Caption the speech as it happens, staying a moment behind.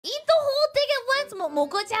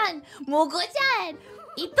Mocojan! Mocojan!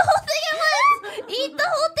 Eat the whole thing at once! Eat the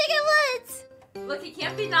whole thing at once! Look, it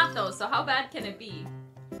can't be that though, so how bad can it be?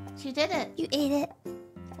 She did it. You ate it.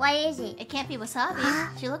 What is it? It can't be wasabi.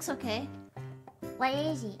 She looks okay. What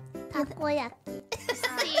is it? Takoyaki.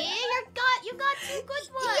 See? You got 2 good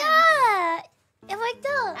ones! Yeah! It worked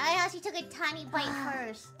out. I know she took a tiny bite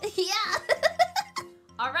first. Yeah!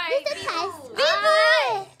 Alright, It's a test.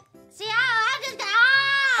 Alright. See how I'm just gonna...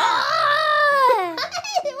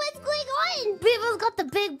 What's going on? People's got the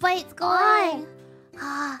big bites going.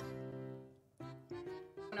 No,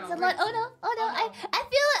 Someone, oh no! I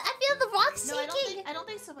feel the rocks No, shaking. I don't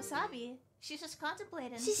think it's wasabi. She's just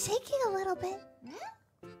contemplating. She's shaking a little bit.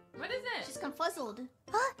 what is it? She's confuzzled.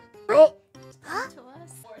 Huh? Wait. Huh? To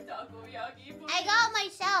us. More takoyaki, please. I got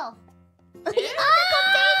myself. The potato!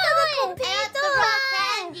 I got the rock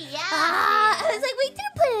candy, yeah. I was like, we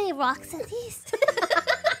didn't put any rocks in these.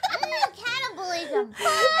 Cannibalism.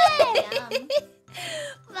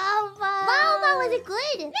 Mama. Mama, was it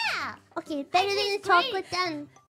good? Yeah. Okay, better than the chocolate then.